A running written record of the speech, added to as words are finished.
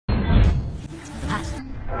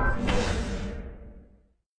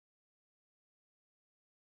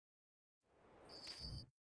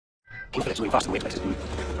Keep it moving faster than we expected.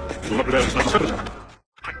 You'll not be there to snipe my predator.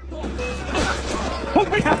 Hold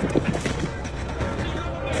me here!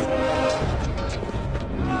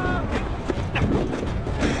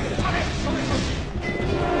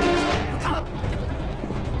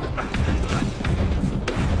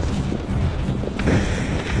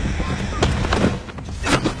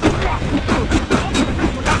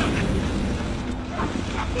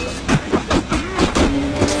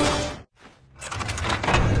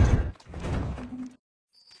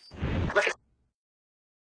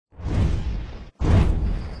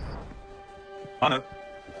 Arno.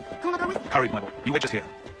 Hurry, my boy. You wait just here.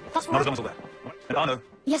 That's Not as long as all that. And Arno.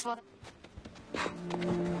 Yes, father.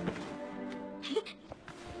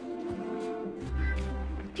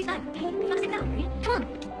 Please no. You gotta sit down. Come on.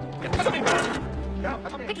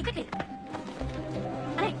 Quickly, quickly.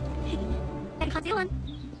 Hello. Daddy can't see one.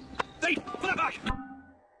 Dave, put that back!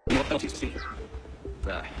 What penalties to see?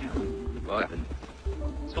 What happened?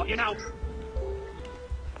 Got you now.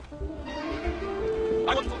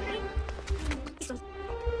 I want to...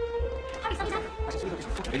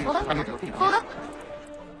 Father?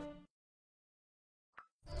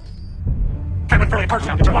 Cameron throwing a card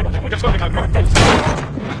down. Get your Bible. We're just going to go.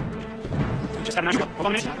 Just have an action. Hold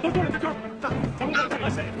on a minute. Don't do it.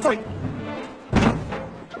 Sorry.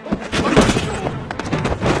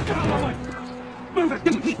 Move it.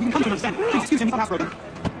 You can come to understand. Please excuse him. He's not housebroken.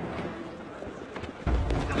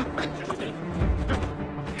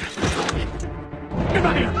 Get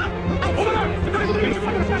back here. Over there.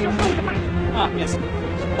 Ah, yes.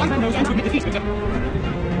 One man knows who will be defeated.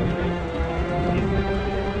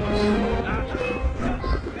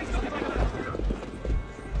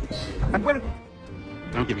 And where...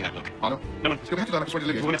 Don't give me that look. Arno? No one. Let's go back to that episode of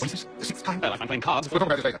Lydia. What is this? The sixth time? I'm playing cards. We'll talk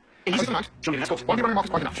about this later. Easy. Have a night. Show me the escort. Won't be running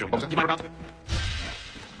markets quite enough. Sure. Officer. Keep my around.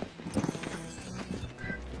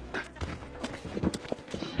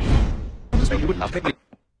 So you wouldn't have picked me.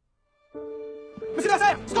 Mr.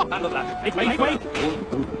 Dasser! Stop! Hand over that. Make way!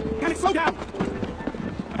 Can it slow down?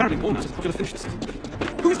 Apparently Walnut is going to finish this.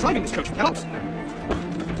 Who is driving this coach? Kellogg's?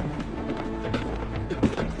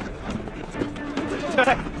 Mr.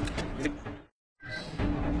 Dasser!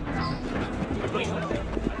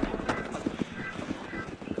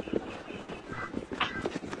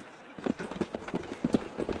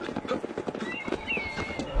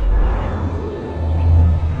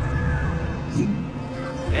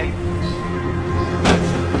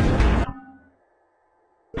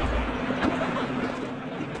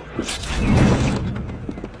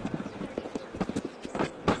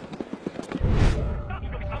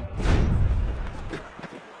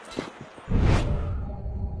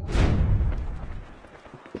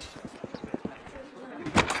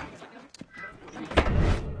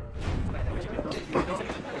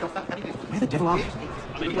 Where the devil are you?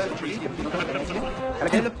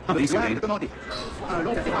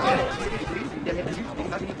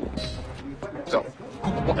 So,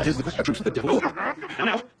 what is the troops of the devil?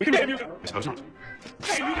 Now, we can get him. I suppose not.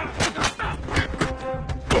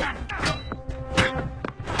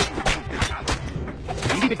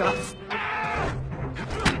 Easy, big fella.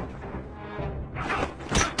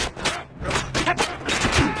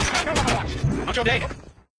 Not your day.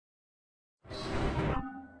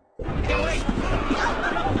 Get away!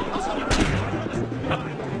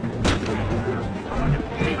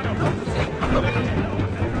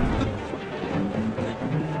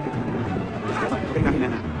 Bring that in there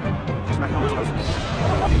now. Just back on close.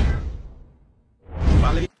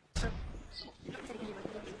 Finally.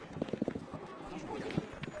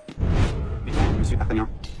 Monsieur D'Artagnan,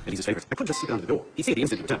 Elise's favorite. I couldn't just slip it under the door. He'd see it the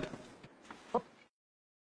instant he returned.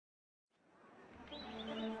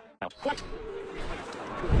 What?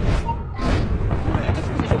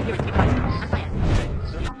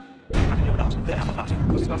 They're half a party.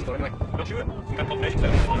 What's his last story anyway? Not sure. We've got confirmation, so...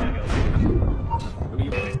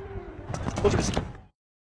 What's this?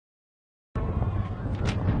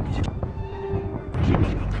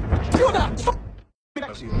 You're not! Stop!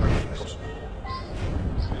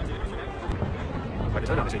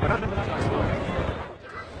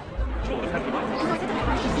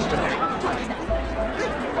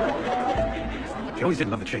 He always did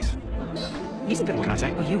love the chase. He's a good one, can I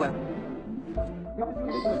say? Well, you were.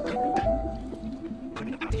 Put me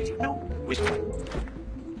in a party, duty. No. Wishful.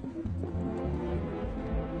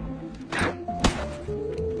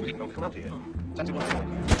 Come up here.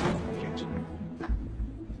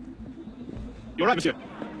 You're right, monsieur.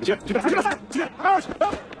 Monsieur, tu peux faire ça?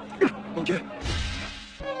 Mon Dieu.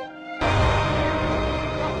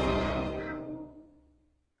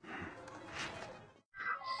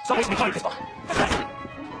 Stop wasting time, Pistol.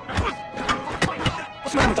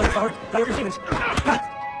 What's the matter? Demons on your power. Fire up your demons.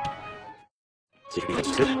 See if you can get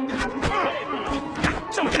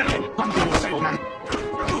someone get out of here. I'm doing the same, old man.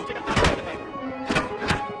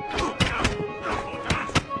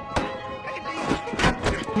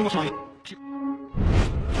 What's mine?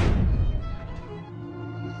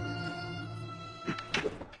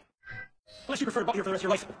 Unless you prefer to bop here for the rest of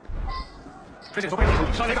your life. Prisoners, open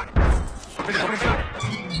it. Shine it back. Prisoners, open it.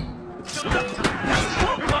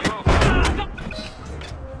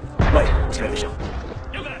 Wait, let's get out of the show.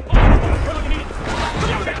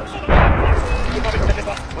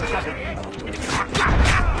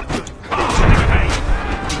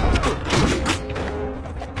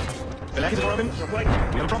 The leg is open. We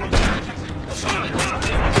have a problem.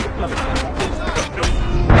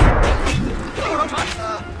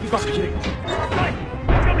 You must be kidding.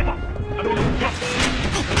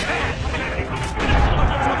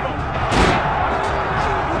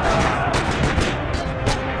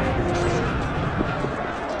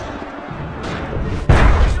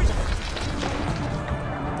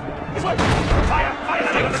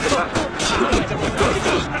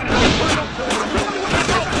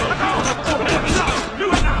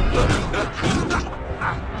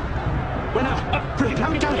 Where now? Brilliant. How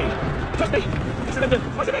many down here? Trust me. Surrender.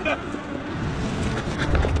 I surrender.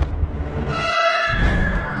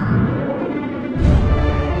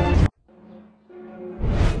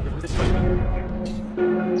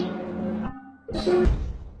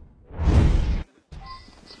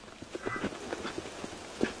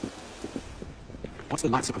 What's the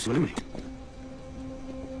light supposed to illuminate?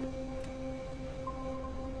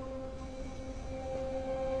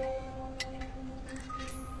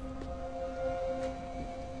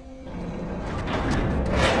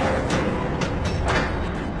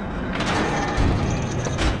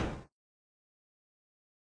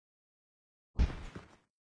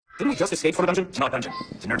 Didn't we just escape from a dungeon? It's not a dungeon.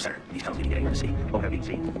 It's a nerve center. These tunnels need to get into the sea. Oh, have you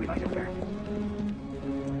seen? We find everywhere.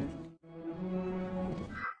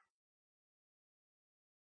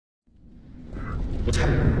 What's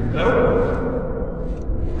happening? Hello?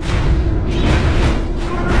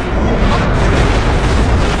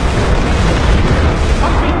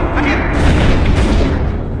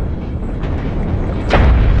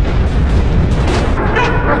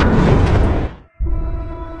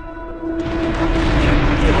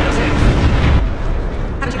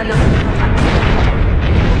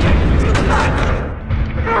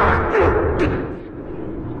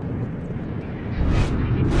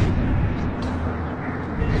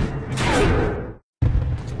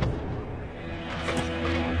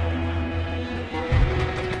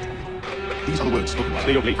 These are the words spoken by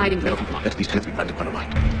Stay your bleed. Hiding place. Let these tenets be planted upon our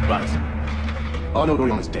mind. Rise. Arno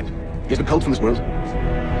Dorian is dead. He has been culled from this world.